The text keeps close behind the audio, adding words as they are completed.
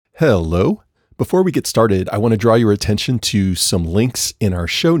Hello. Before we get started, I want to draw your attention to some links in our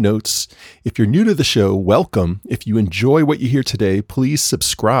show notes. If you're new to the show, welcome. If you enjoy what you hear today, please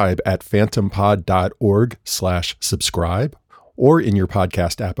subscribe at phantompod.org/subscribe or in your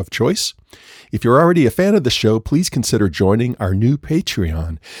podcast app of choice. If you're already a fan of the show, please consider joining our new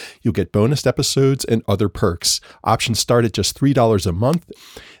Patreon. You'll get bonus episodes and other perks. Options start at just $3 a month.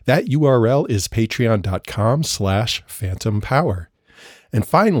 That URL is patreon.com/phantompower. And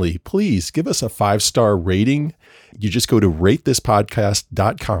finally, please give us a 5-star rating. You just go to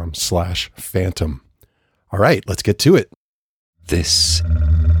ratethispodcast.com/phantom. All right, let's get to it. This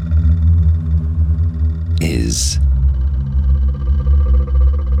is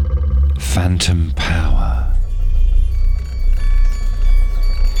Phantom Power.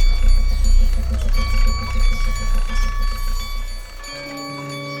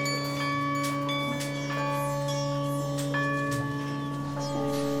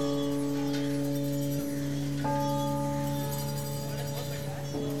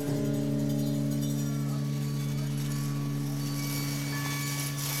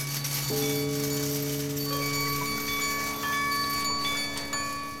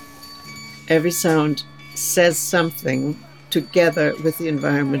 Every sound says something together with the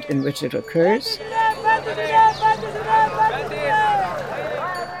environment in which it occurs.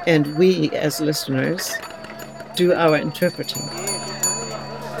 And we, as listeners, do our interpreting.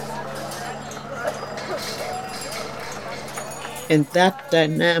 And that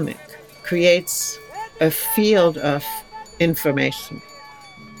dynamic creates a field of information,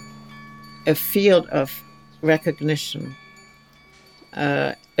 a field of recognition,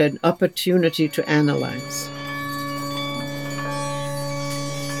 an opportunity to analyze.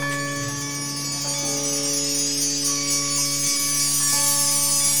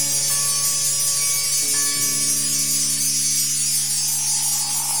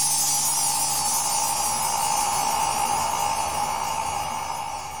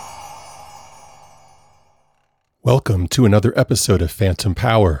 Welcome to another episode of Phantom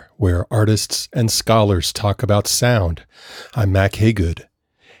Power, where artists and scholars talk about sound. I'm Mac Haygood,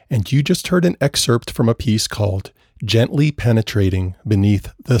 and you just heard an excerpt from a piece called Gently Penetrating Beneath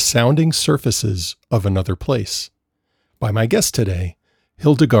the Sounding Surfaces of Another Place by my guest today,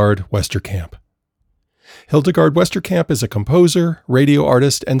 Hildegard Westerkamp. Hildegard Westerkamp is a composer, radio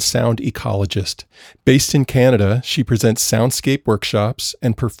artist, and sound ecologist. Based in Canada, she presents soundscape workshops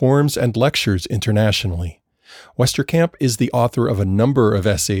and performs and lectures internationally. Westerkamp is the author of a number of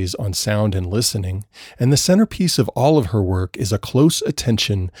essays on sound and listening, and the centerpiece of all of her work is a close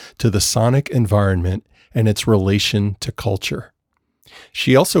attention to the sonic environment and its relation to culture.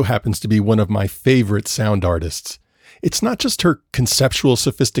 She also happens to be one of my favorite sound artists. It's not just her conceptual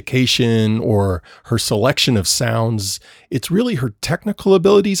sophistication or her selection of sounds, it's really her technical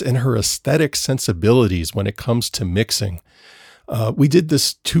abilities and her aesthetic sensibilities when it comes to mixing. We did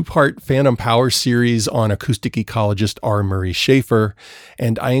this 2-part Phantom Power series on acoustic ecologist R. Murray Schafer,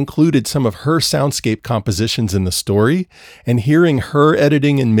 and I included some of her soundscape compositions in the story, and hearing her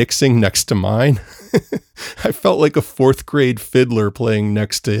editing and mixing next to mine, I felt like a 4th grade fiddler playing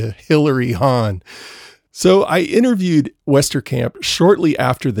next to Hilary Hahn. So I interviewed Westerkamp shortly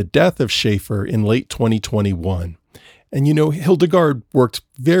after the death of Schafer in late 2021. And you know, Hildegard worked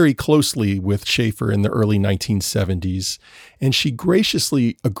very closely with Schafer in the early 1970s, and she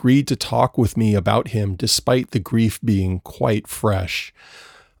graciously agreed to talk with me about him despite the grief being quite fresh.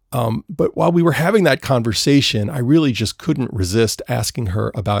 But while we were having that conversation, I really just couldn't resist asking her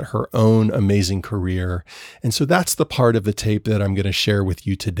about her own amazing career. And so that's the part of the tape that I'm going to share with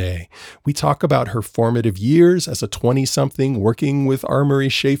you today. We talk about her formative years as a 20-something working with R. Murray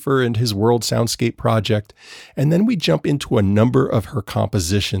Schafer and his World Soundscape project. And then we jump into a number of her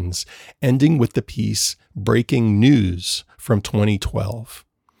compositions, ending with the piece Breaking News from 2012.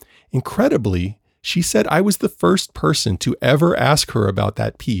 Incredibly, she said I was the first person to ever ask her about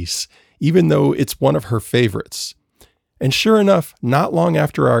that piece, even though it's one of her favorites. And sure enough, not long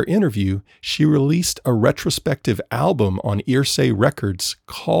after our interview, she released a retrospective album on Earsay Records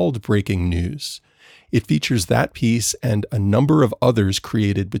called Breaking News. It features that piece and a number of others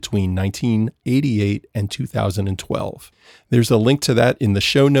created between 1988 and 2012. There's a link to that in the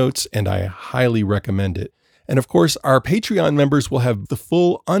show notes, and I highly recommend it. And of course, our Patreon members will have the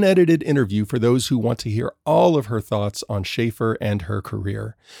full unedited interview for those who want to hear all of her thoughts on Schafer and her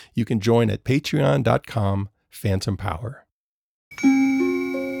career. You can join at patreon.com/Phantom Power.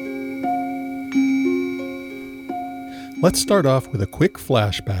 Let's start off with a quick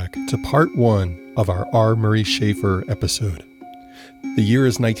flashback to part 1 of our R. Murray Schafer episode. The year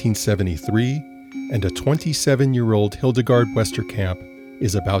is 1973, and a 27-year-old Hildegard Westerkamp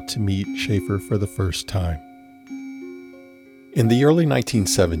is about to meet Schaeffer for the first time. In the early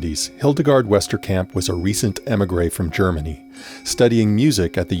 1970s, Hildegard Westerkamp was a recent émigré from Germany, studying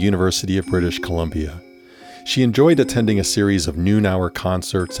music at the University of British Columbia. She enjoyed attending a series of noon-hour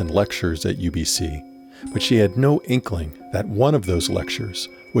concerts and lectures at UBC, but she had no inkling that one of those lectures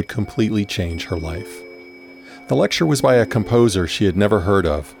would completely change her life. The lecture was by a composer she had never heard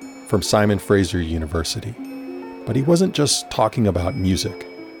of from Simon Fraser University. But he wasn't just talking about music.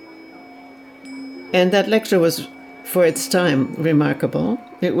 And that lecture was, for its time, remarkable.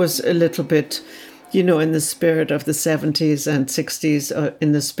 It was a little bit, in the spirit of the 70s and 60s,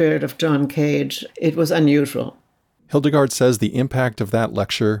 in the spirit of John Cage. It was unusual. Hildegard says the impact of that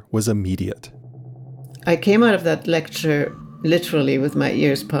lecture was immediate. I came out of that lecture literally with my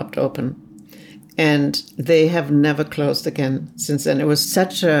ears popped open. And they have never closed again since then. It was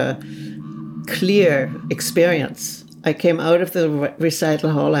such a clear experience. I came out of the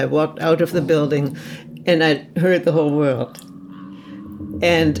recital hall, I walked out of the building, and I heard the whole world.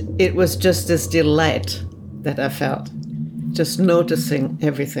 And it was just this delight that I felt, just noticing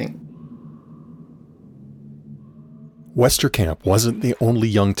everything. Westerkamp wasn't the only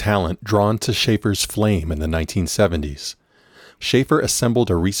young talent drawn to Schaeffer's flame in the 1970s. Schaeffer assembled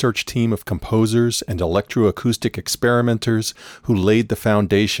a research team of composers and electroacoustic experimenters who laid the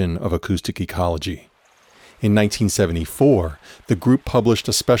foundation of acoustic ecology. In 1974, the group published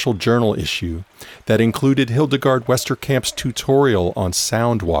a special journal issue that included Hildegard Westerkamp's tutorial on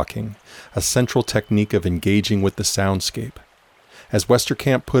sound walking, a central technique of engaging with the soundscape. As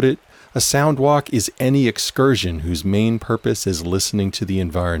Westerkamp put it, a sound walk is any excursion whose main purpose is listening to the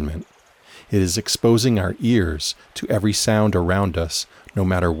environment. It is exposing our ears to every sound around us, no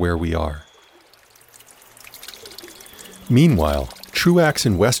matter where we are. Meanwhile, Truax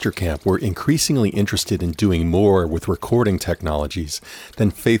and Westerkamp were increasingly interested in doing more with recording technologies than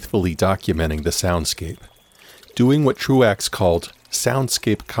faithfully documenting the soundscape. Doing what Truax called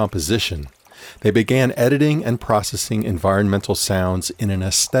soundscape composition, they began editing and processing environmental sounds in an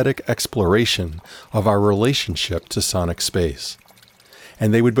aesthetic exploration of our relationship to sonic space.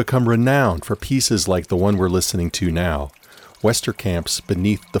 And they would become renowned for pieces like the one we're listening to now, Westerkamp's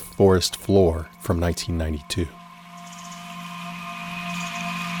Beneath the Forest Floor from 1992.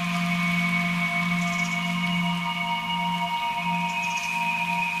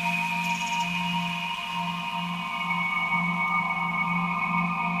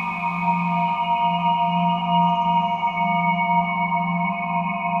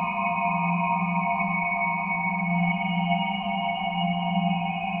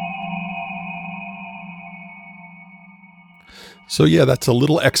 So yeah, that's a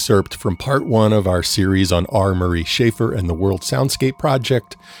little excerpt from part one of our series on R. Murray Schaeffer and the World Soundscape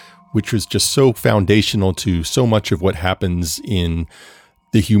Project, which was just so foundational to so much of what happens in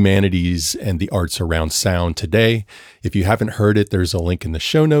the humanities and the arts around sound today. If you haven't heard it, there's a link in the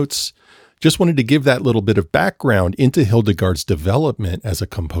show notes. Just wanted to give that little bit of background into Hildegard's development as a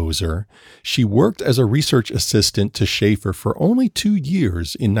composer. She worked as a research assistant to Schaeffer for only 2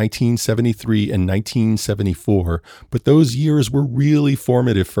 years in 1973 and 1974, but those years were really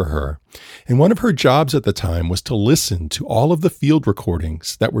formative for her. And one of her jobs at the time was to listen to all of the field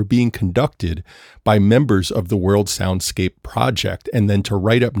recordings that were being conducted by members of the World Soundscape Project, and then to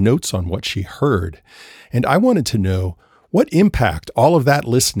write up notes on what she heard. And I wanted to know what impact all of that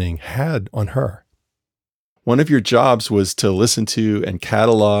listening had on her. One of your jobs was to listen to and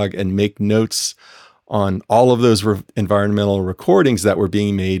catalog and make notes on all of those environmental recordings that were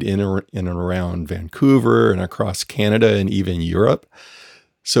being made in and around Vancouver and across Canada and even Europe.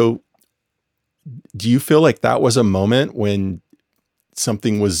 So do you feel like that was a moment when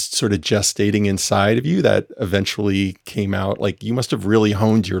something was sort of gestating inside of you that eventually came out? Like, you must have really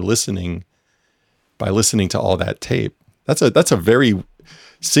honed your listening by listening to all that tape. That's a very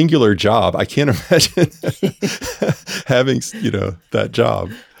singular job. I can't imagine having, that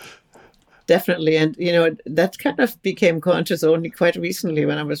job. Definitely. And, that kind of became conscious only quite recently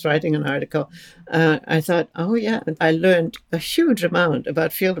when I was writing an article. I thought, oh, yeah, I learned a huge amount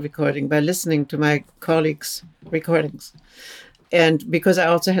about field recording by listening to my colleagues' recordings. And because I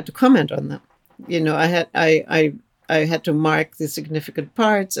also had to comment on them. I had to mark the significant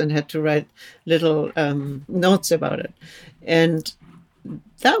parts and had to write little notes about it. And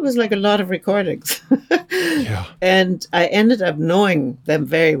that was like a lot of recordings. Yeah. And I ended up knowing them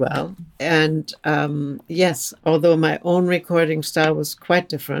very well. And yes, although my own recording style was quite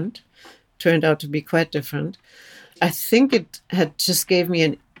different, turned out to be quite different, I think it had just gave me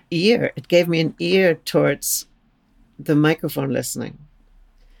an ear. It gave me an ear towards the microphone listening.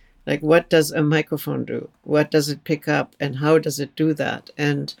 Like, what does a microphone do? What does it pick up, and how does it do that?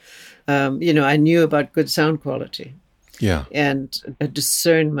 And I knew about good sound quality, Yeah. and a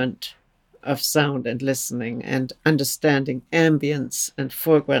discernment of sound and listening and understanding ambience and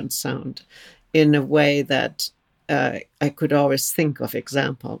foreground sound in a way that I could always think of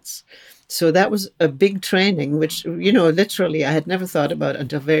examples. So that was a big training, which, literally I had never thought about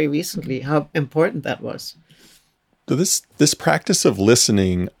until very recently, how important that was. So this practice of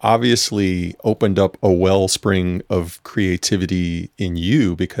listening obviously opened up a wellspring of creativity in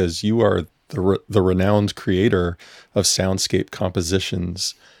you, because you are the renowned creator of soundscape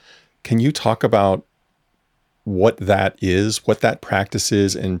compositions. Can you talk about what that is, what that practice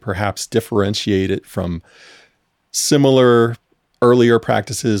is, and perhaps differentiate it from similar earlier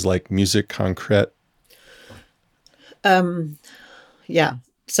practices like musique concrète? Yeah,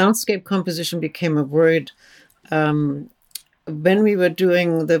 soundscape composition became a word when we were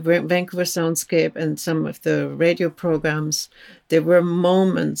doing the Vancouver Soundscape and some of the radio programs. There were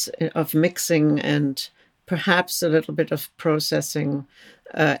moments of mixing and perhaps a little bit of processing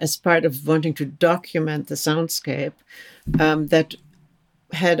as part of wanting to document the soundscape that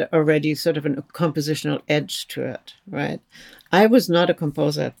had already sort of a compositional edge to it, right? I was not a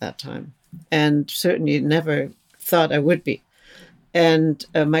composer at that time, and certainly never thought I would be. And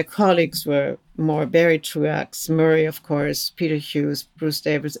my colleagues were more Barry Truax, Murray, of course, Peter Hughes, Bruce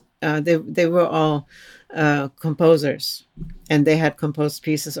Davis. They were all composers, and they had composed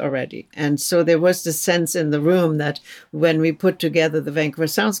pieces already. And so there was the sense in the room that when we put together the Vancouver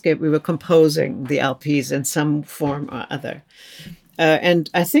Soundscape, we were composing the LPs in some form or other. And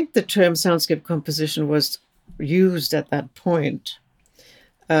I think the term soundscape composition was used at that point.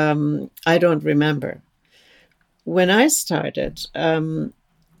 I don't remember. When I started,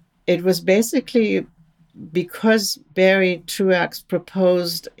 it was basically because Barry Truax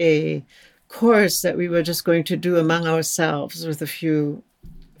proposed a course that we were just going to do among ourselves with a few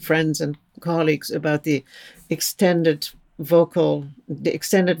friends and colleagues about the extended vocal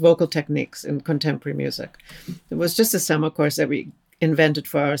techniques in contemporary music. It was just a summer course that we invented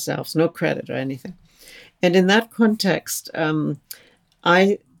for ourselves, no credit or anything. And in that context,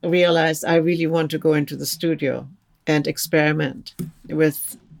 I realized I really want to go into the studio and experiment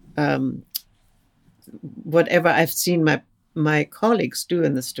with whatever I've seen my colleagues do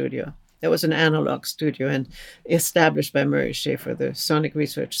in the studio. There was an analog studio and established by Murray Schafer, the Sonic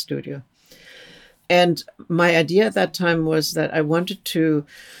Research Studio. And my idea at that time was that I wanted to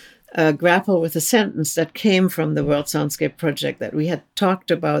grapple with a sentence that came from the World Soundscape Project that we had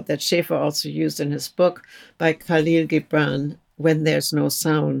talked about, that Schafer also used in his book by Khalil Gibran, "When there's no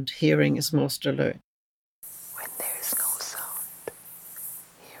sound, hearing is most alert." When there's no sound,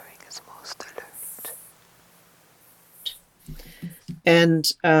 hearing is most alert.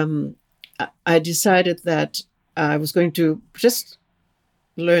 And I decided that I was going to just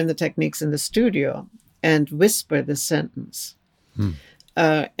learn the techniques in the studio and whisper the sentence.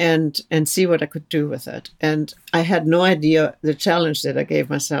 And see what I could do with it. And I had no idea the challenge that I gave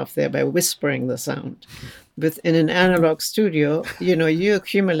myself there by whispering the sound. But in an analog studio, you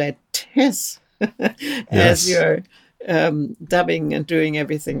accumulate tests as you're dubbing and doing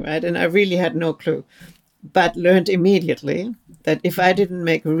everything, right? And I really had no clue, but learned immediately that if I didn't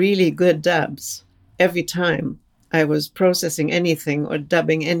make really good dubs every time I was processing anything or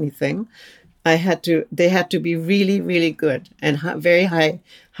dubbing anything, they had to be really, really good and very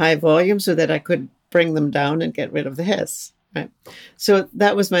high volume so that I could bring them down and get rid of the hiss. Right. So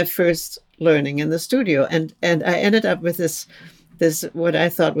that was my first learning in the studio, and I ended up with this what I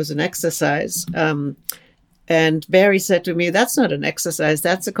thought was an exercise. And Barry said to me, "That's not an exercise,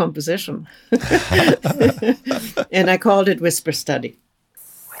 that's a composition." And I called it Whisper Study.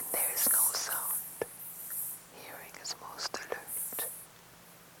 When there's no sound, hearing is most alert.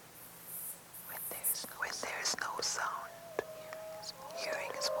 When there's no sound,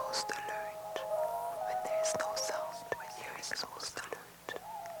 hearing is most alert. When there's no sound, hearing is most alert.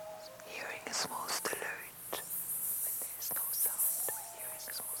 Hearing is most alert. When there's no sound, hearing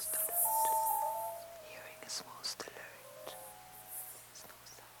is most alert. Hearing is most alert. There's no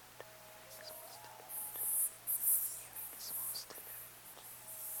sound, hearing is most alert. Hearing is most alert.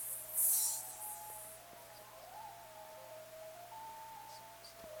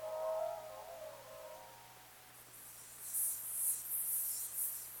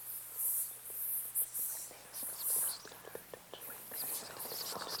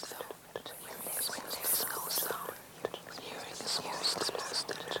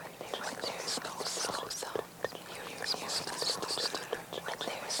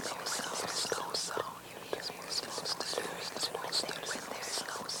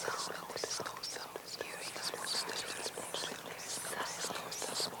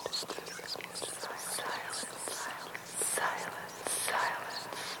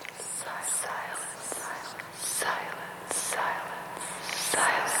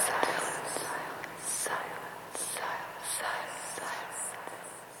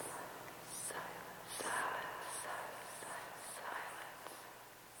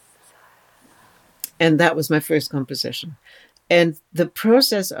 And that was my first composition. And the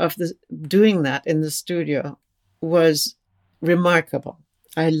process of doing that in the studio was remarkable.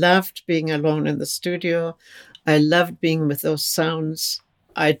 I loved being alone in the studio. I loved being with those sounds.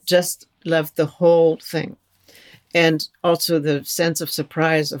 I just loved the whole thing. And also the sense of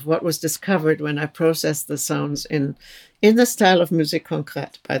surprise of what was discovered when I processed the sounds in the style of musique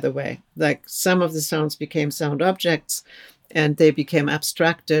concrète, by the way. Like some of the sounds became sound objects, and they became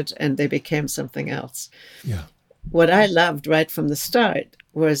abstracted, and they became something else. Yeah. What I loved right from the start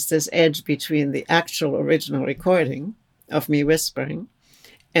was this edge between the actual original recording of me whispering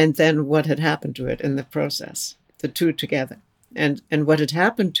and then what had happened to it in the process, the two together. And what had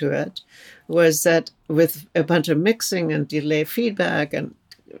happened to it was that with a bunch of mixing and delay feedback and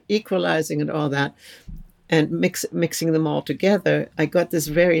equalizing and all that, and mixing them all together, I got this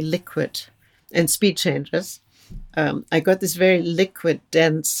very liquid, and speed changes, I got this very liquid,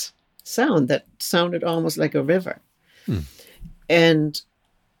 dense sound that sounded almost like a river. And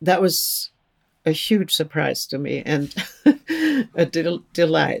that was a huge surprise to me and a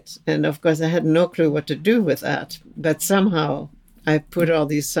delight. And of course, I had no clue what to do with that. But somehow I put all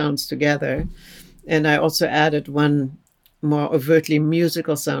these sounds together. And I also added one more overtly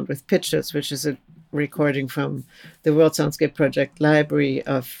musical sound with pitches, which is a recording from the World Soundscape Project library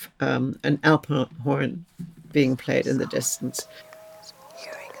of an alpine horn being played in the distance.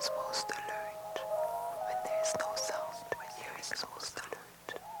 Hearing is most alert. When there's no sound, hearing is most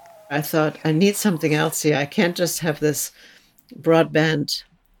alert. I thought, I need something else here. I can't just have this broadband,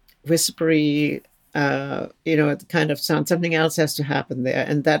 whispery, kind of sound. Something else has to happen there.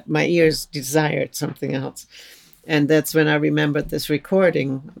 And that my ears desired something else. And that's when I remembered this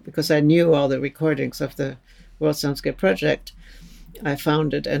recording, because I knew all the recordings of the World Soundscape Project. I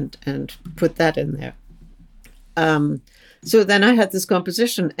found it and put that in there. So then I had this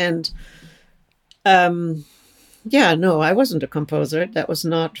composition, and I wasn't a composer. That was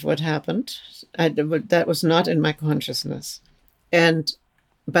not what happened. That was not in my consciousness.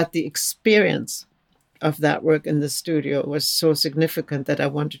 But the experience of that work in the studio was so significant that I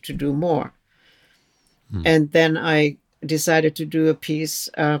wanted to do more. And then I decided to do a piece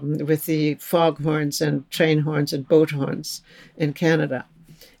with the foghorns and train horns and boat horns in Canada.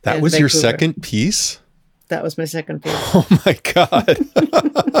 That was your second piece? That was my second piece. Oh my God.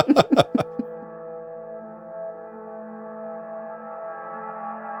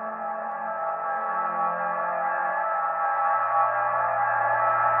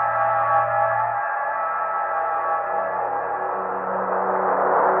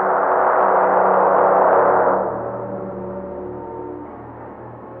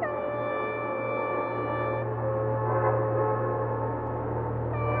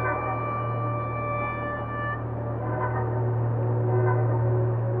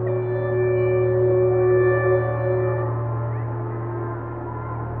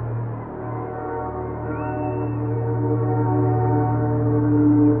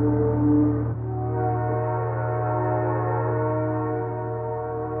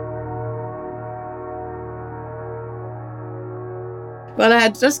 Well, I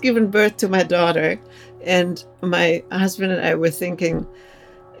had just given birth to my daughter, and my husband and I were thinking,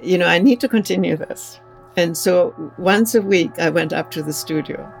 I need to continue this. And so once a week, I went up to the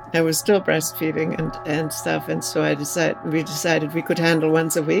studio. I was still breastfeeding and stuff. And so we decided we could handle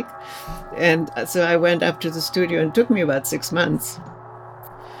once a week. And so I went up to the studio, and it took me about 6 months.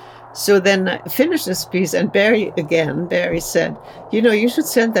 So then I finished this piece, and Barry said, you should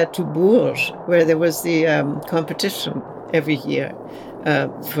send that to Bourges, where there was the competition every year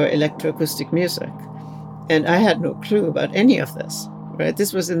for electroacoustic music. And I had no clue about any of this, right?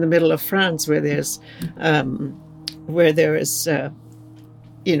 This was in the middle of France, where there is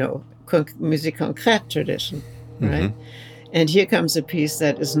musique concrète tradition, right? And here comes a piece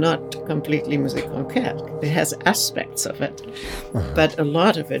that is not completely musique concrète. It has aspects of it, but a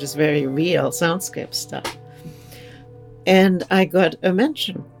lot of it is very real soundscape stuff. And I got a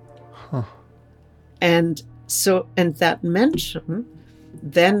mention. And that mention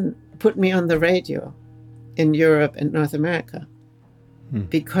then put me on the radio in Europe and North America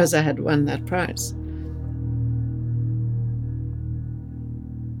because I had won that prize.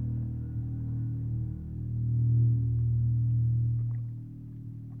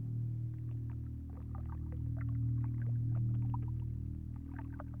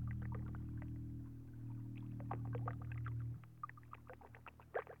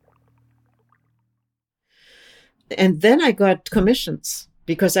 And then I got commissions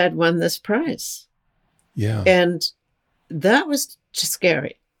because I'd won this prize. Yeah. And that was just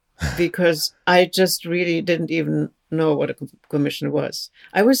scary because I just really didn't even know what a commission was.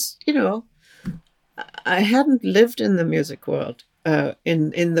 I was, I hadn't lived in the music world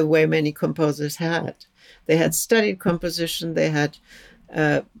in the way many composers had. They had studied composition. They had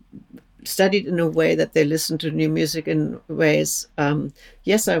studied in a way that they listened to new music in ways.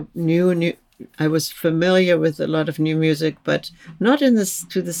 Yes, I knew. I was familiar with a lot of new music, but not to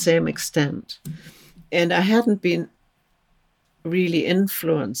the same extent. And I hadn't been really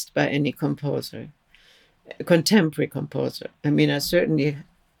influenced by any composer, contemporary composer. I mean, I certainly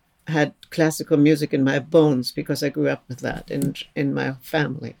had classical music in my bones because I grew up with that in my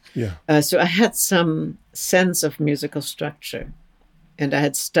family. Yeah. So I had some sense of musical structure, and I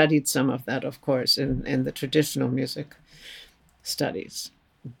had studied some of that, of course, in the traditional music studies.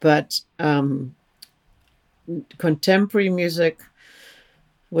 But contemporary music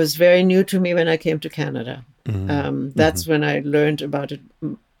was very new to me when I came to Canada. That's when I learned about it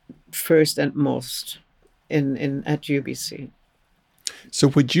first and most at UBC. So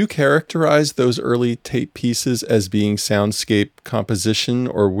would you characterize those early tape pieces as being soundscape composition,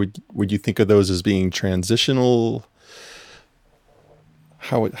 or would you think of those as being transitional?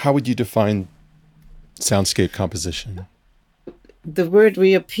 How would you define soundscape composition? The word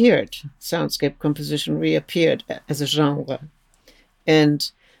reappeared, soundscape composition reappeared as a genre.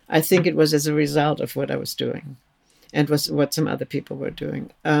 And I think it was as a result of what I was doing and was what some other people were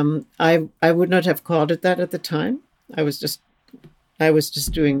doing. I would not have called it that at the time. I was just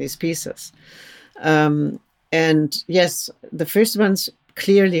doing these pieces. And yes, the first ones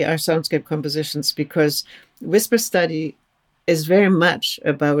clearly are soundscape compositions, because whisper study is very much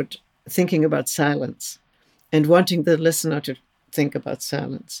about thinking about silence and wanting the listener to think about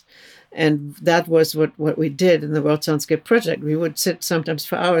silence. And that was what we did in the World Soundscape Project. We would sit sometimes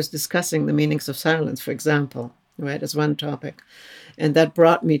for hours discussing the meanings of silence, for example, right, as one topic. And that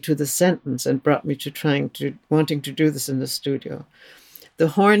brought me to the sentence and brought me to wanting to do this in the studio. The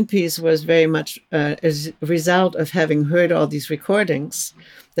horn piece was very much a result of having heard all these recordings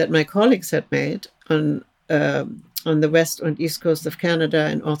that my colleagues had made on the west and east coast of Canada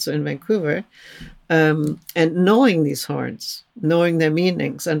and also in Vancouver, and knowing these horns, knowing their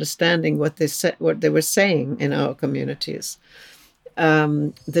meanings, understanding what they were saying in our communities.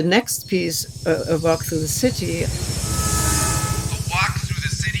 The next piece, A Walk Through the City. A walk through the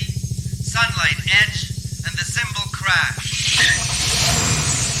city, sunlight edge, and the cymbal crash.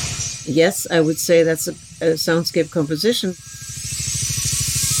 Yes, I would say that's a soundscape composition.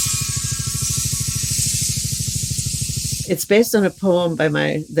 It's based on a poem by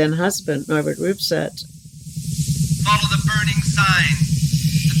my then husband, Norbert Rübsatt. Follow the burning sign,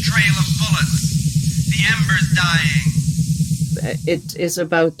 the trail of bullets, the embers dying. It is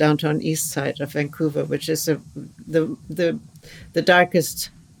about downtown east side of Vancouver, which is the darkest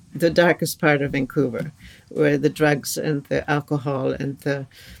part of Vancouver, where the drugs and the alcohol and the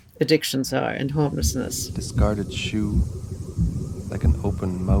addictions are, and homelessness. Discarded shoe, like an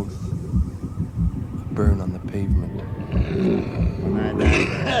open mouth, a burn on the pavement.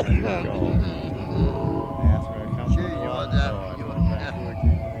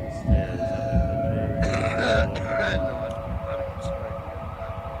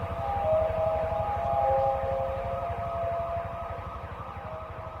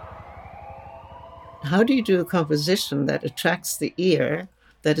 How do you do a composition that attracts the ear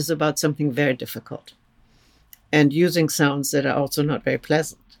that is about something very difficult, and using sounds that are also not very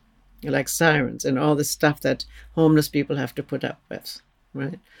pleasant, like sirens and all the stuff that homeless people have to put up with,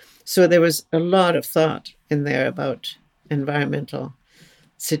 right? So there was a lot of thought in there about environmental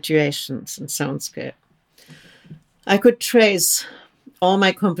situations and soundscape. I could trace all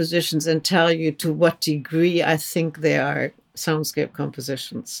my compositions and tell you to what degree I think they are soundscape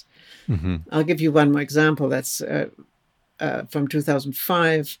compositions. Mm-hmm. I'll give you one more example. That's from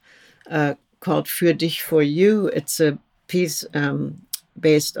 2005, called Für dich, for you. It's a piece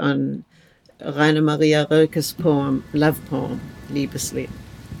based on Rainer Maria Rilke's poem, love poem, Liebeslied.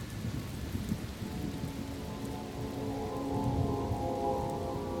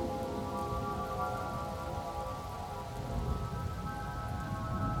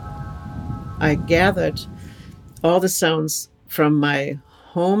 I gathered all the sounds from my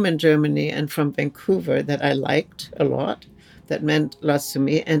home in Germany and from Vancouver that I liked a lot, that meant lots to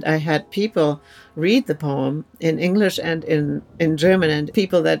me. And I had people read the poem in English and in German, and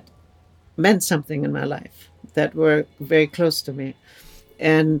people that meant something in my life, that were very close to me.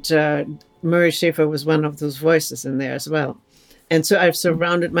 And Murray Schafer was one of those voices in there as well. And so I've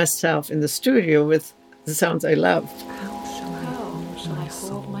surrounded myself in the studio with the sounds I loved. How shall I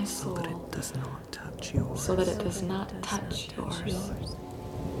hold my soul so that it does not touch yours? So that it does not touch yours.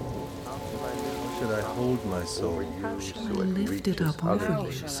 How should I hold my soul How shall I lift it up over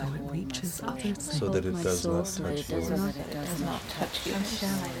you so it reaches other things? so that it does not touch yours? How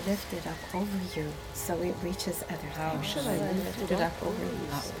shall I lift it up over you so it reaches other things? How shall I lift it up over you?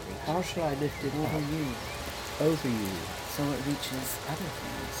 How shall I lift it over you, So it reaches other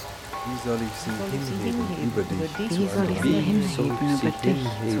things. Wie soll ich sie hinheben über dich Wie zu soll ich anderen? sie hinheben über dich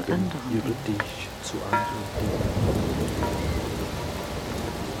zu anderen? über dich zu anderen.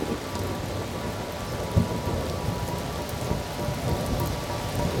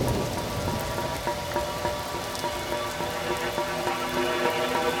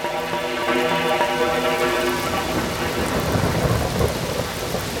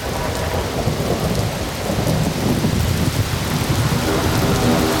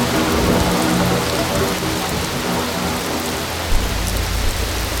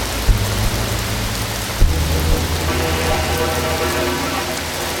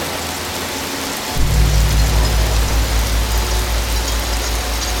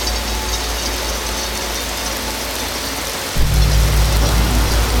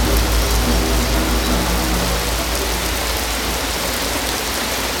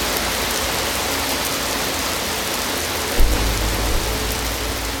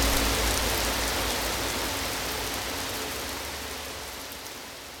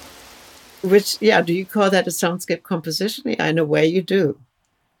 Which, do you call that a soundscape composition? Yeah, in a way you do,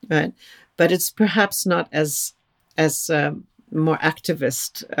 right? But it's perhaps not as more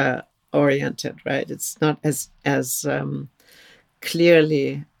activist oriented, right? It's not as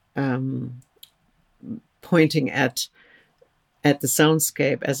clearly pointing at the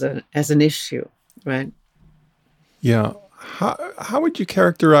soundscape as an issue, right? Yeah. How would you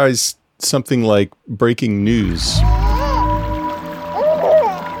characterize something like breaking news?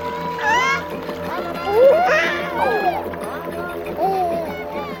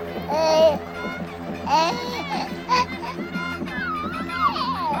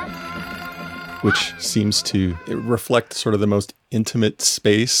 Which seems to reflect sort of the most intimate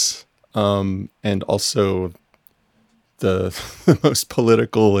space, and also the most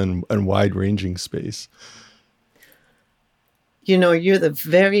political and wide-ranging space. You know, you're the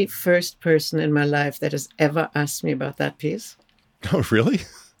very first person in my life that has ever asked me about that piece. Oh, really?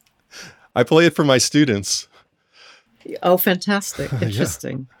 I play it for my students. Oh, fantastic.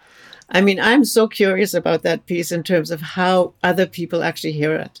 Interesting. Yeah. I mean, I'm so curious about that piece in terms of how other people actually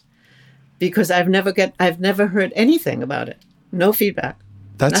hear it. Because I've never heard anything about it. No feedback.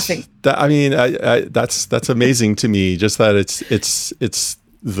 Nothing. That's amazing to me. Just that it's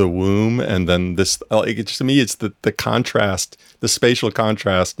the womb, and then this. To me, it's the contrast. The spatial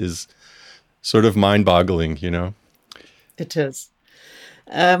contrast is sort of mind-boggling. You know. It is.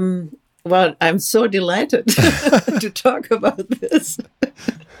 Well, I'm so delighted to talk about this.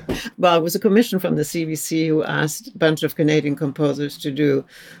 Well, it was a commission from the CBC who asked a bunch of Canadian composers to do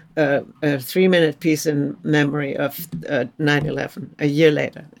a 3-minute piece in memory of 9/11, a year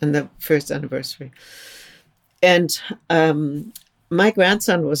later, and the first anniversary. And my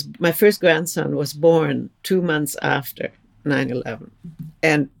first grandson was born 2 months after 9/11.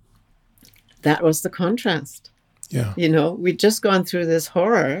 And that was the contrast. Yeah. You know, we'd just gone through this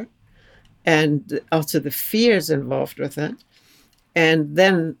horror and also the fears involved with it. And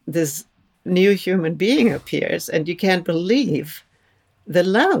then this new human being appears, and you can't believe the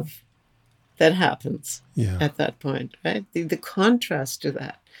love that happens at that point, right? The contrast to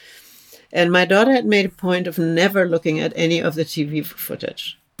that. And my daughter had made a point of never looking at any of the TV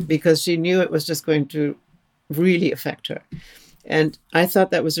footage because she knew it was just going to really affect her. And I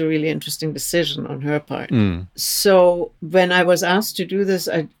thought that was a really interesting decision on her part. Mm. So when I was asked to do this,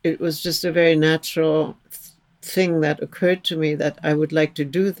 it was just a very natural thing that occurred to me that I would like to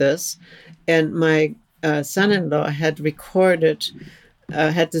do this. And my son-in-law had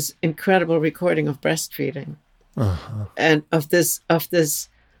had this incredible recording of breastfeeding. Uh-huh. And of this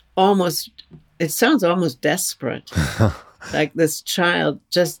almost, it sounds almost desperate, like this child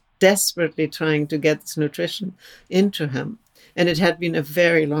just desperately trying to get this nutrition into him. And it had been a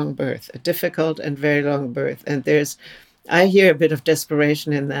very long birth, a difficult and very long birth. And I hear a bit of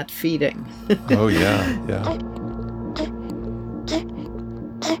desperation in that feeding. Oh, yeah, yeah.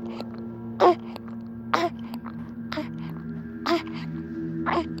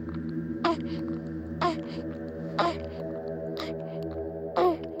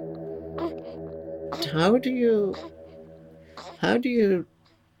 How do you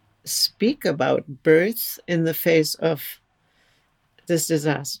speak about birth in the face of this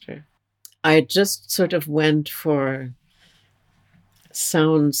disaster? I just sort of went for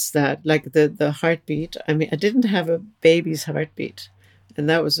sounds that, like the heartbeat. I mean, I didn't have a baby's heartbeat. And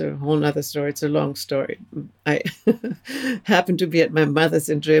that was a whole nother story. It's a long story. I happened to be at my mother's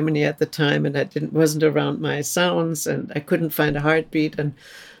in Germany at the time, and I wasn't around my sounds, and I couldn't find a heartbeat.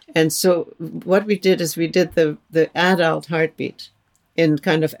 And so what we did is we did the adult heartbeat in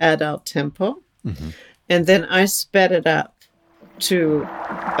kind of adult tempo. Mm-hmm. And then I sped it up to,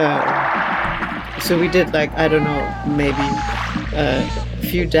 so we did like, I don't know, maybe a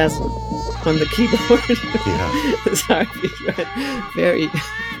few dozen on the keyboard. Yeah. This heartbeat, right? Very,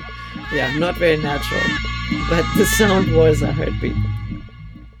 not very natural. But the sound was a heartbeat.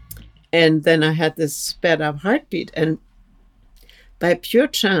 And then I had this sped up heartbeat. And by pure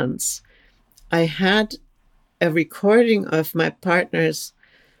chance, I had a recording of my partner's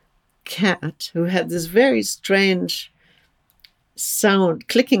cat who had this very strange sound,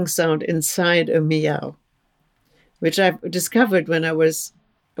 clicking sound inside a meow, which I discovered when I was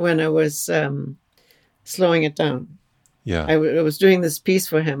slowing it down. Yeah, I was doing this piece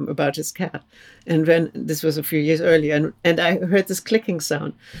for him about his cat, and when this was a few years earlier, and I heard this clicking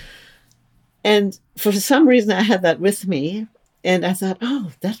sound, and for some reason I had that with me, and I thought,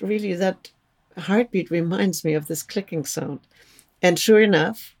 oh, that heartbeat reminds me of this clicking sound, and sure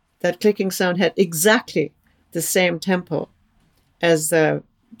enough, that clicking sound had exactly the same tempo as the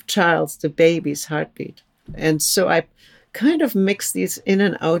baby's heartbeat. And so I kind of mixed these in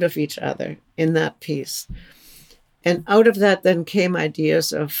and out of each other in that piece. And out of that then came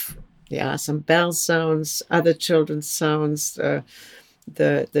ideas of, some bell sounds, other children's sounds, the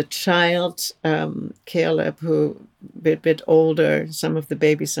child, Caleb, who a bit older, some of the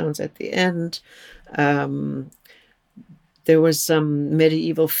baby sounds at the end. There was some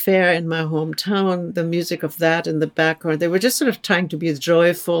medieval fair in my hometown, the music of that in the background. They were just sort of trying to be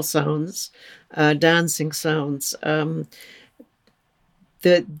joyful sounds, dancing sounds, the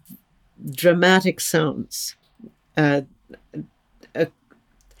dramatic sounds, a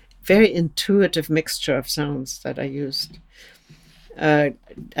very intuitive mixture of sounds that I used. I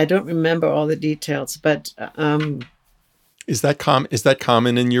don't remember all the details, but is that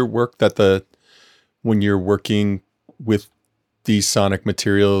common in your work that when you're working with these sonic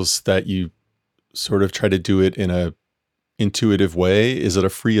materials that you sort of try to do it in a intuitive way? Is it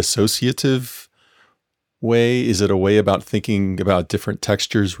a free associative way? Is it a way about thinking about different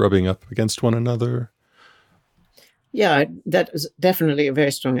textures rubbing up against one another? Yeah, that is definitely a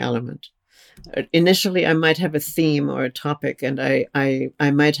very strong element. Initially, I might have a theme or a topic, and I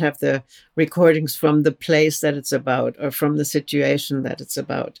might have the recordings from the place that it's about or from the situation that it's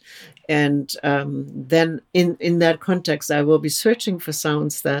about. And then in that context, I will be searching for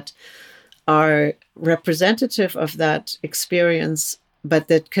sounds that are representative of that experience, but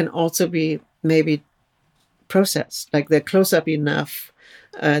that can also be maybe processed, like they're close up enough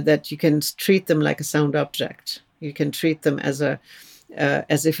that you can treat them like a sound object. You can treat them as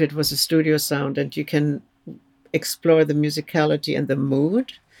if it was a studio sound, and you can explore the musicality and the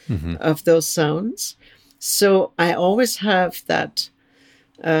mood of those sounds. So I always have that,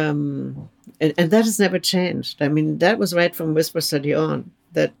 and that has never changed. I mean, that was right from Whisper Study on,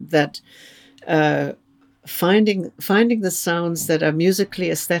 that finding the sounds that are musically,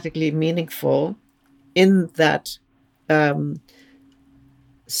 aesthetically meaningful in that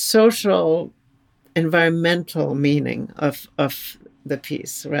social, environmental meaning of the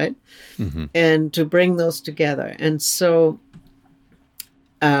piece, right? Mm-hmm. And to bring those together. And so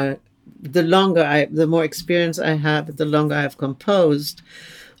the more experience I have, the longer I've composed,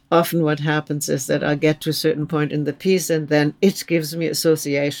 often what happens is that I'll get to a certain point in the piece, and then it gives me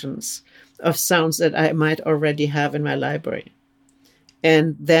associations of sounds that I might already have in my library.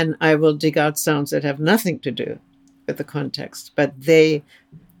 And then I will dig out sounds that have nothing to do with the context, but they,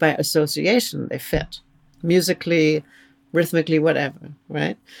 by association, they fit musically, rhythmically, whatever,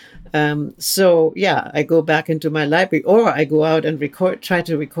 right? So I go back into my library, or I go out and try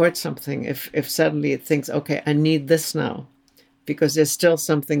to record something if suddenly it thinks, okay, I need this now, because there's still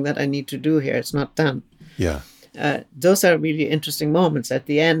something that I need to do here. It's not done. Yeah. Those are really interesting moments at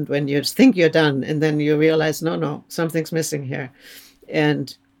the end when you think you're done, and then you realize, no, something's missing here.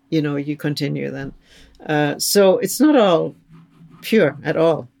 And, you continue then. So it's not all pure at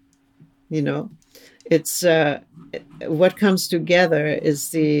all, It's what comes together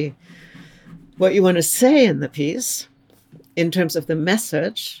is what you want to say in the piece in terms of the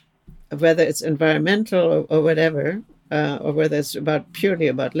message, whether it's environmental or whatever, or whether it's purely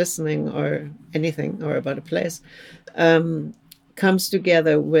about listening or anything, or about a place, comes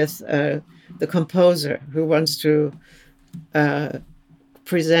together with the composer who wants to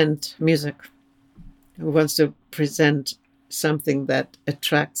present music, who wants to present something that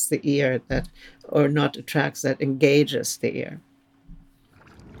attracts the ear, that engages the ear.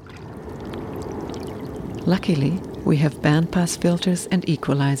 Luckily, we have bandpass filters and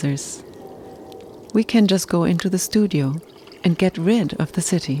equalizers. We can just go into the studio and get rid of the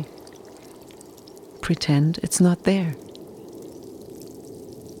city. Pretend it's not there.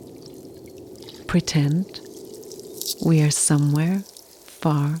 Pretend we are somewhere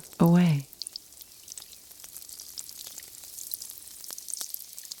far away.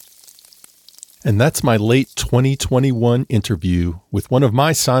 And that's my late 2021 interview with one of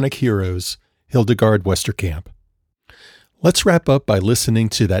my sonic heroes, Hildegard Westerkamp. Let's wrap up by listening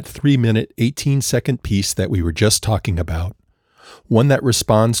to that 3-minute, 18-second piece that we were just talking about, one that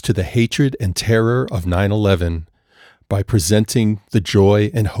responds to the hatred and terror of 9/11 by presenting the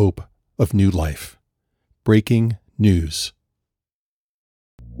joy and hope of new life. Breaking news.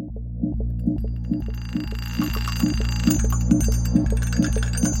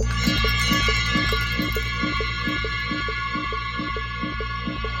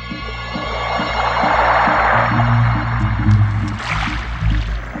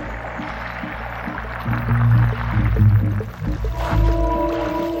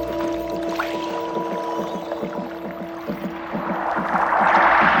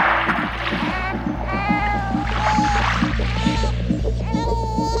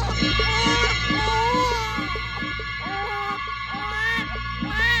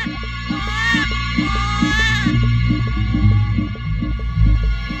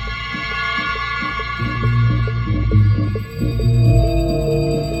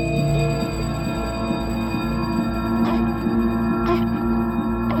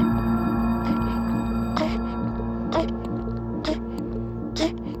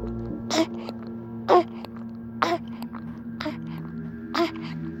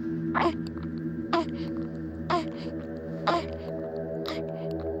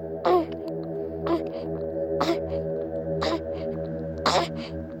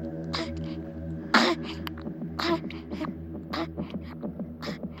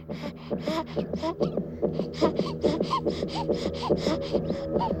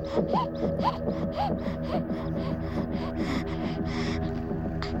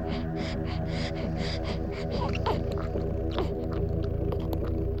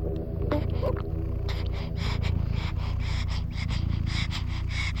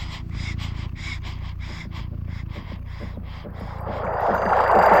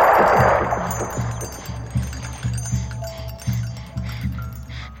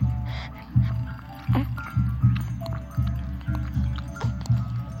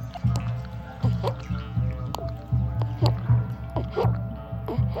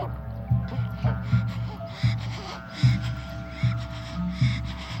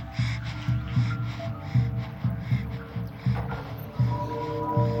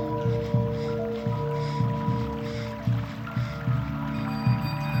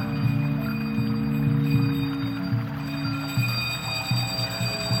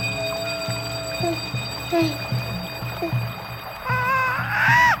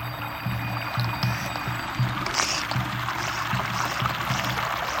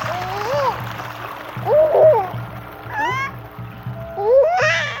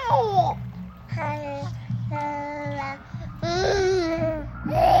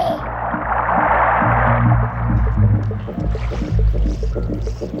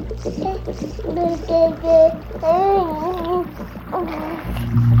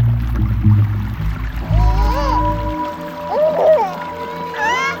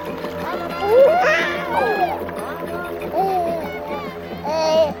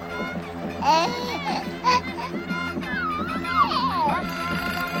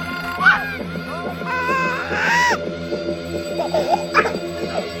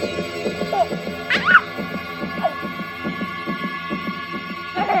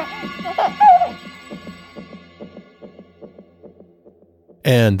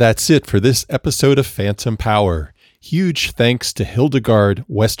 And that's it for this episode of Phantom Power. Huge thanks to Hildegard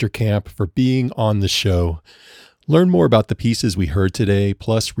Westerkamp for being on the show. Learn more about the pieces we heard today,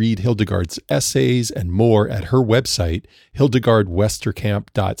 plus read Hildegard's essays and more at her website,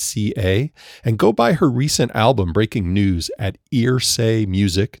 hildegardwesterkamp.ca, and go buy her recent album, Breaking News, at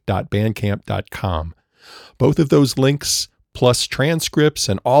earsaymusic.bandcamp.com. Both of those links, plus transcripts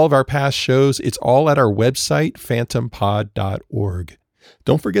and all of our past shows, it's all at our website, phantompod.org.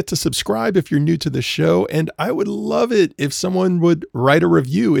 Don't forget to subscribe if you're new to the show, and I would love it if someone would write a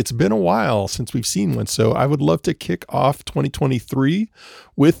review. It's been a while since we've seen one, so I would love to kick off 2023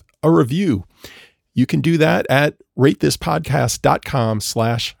 with a review. You can do that at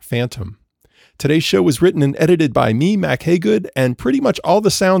ratethispodcast.com/phantom. Today's show was written and edited by me, Mac Haygood, and pretty much all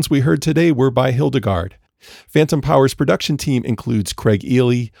the sounds we heard today were by Hildegard. Phantom Power's production team includes Craig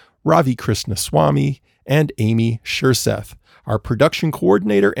Ely, Ravi Krishnaswamy, and Amy Sherseth. Our production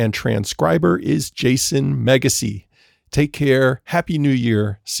coordinator and transcriber is Jason Megacy. Take care. Happy New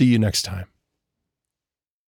Year. See you next time.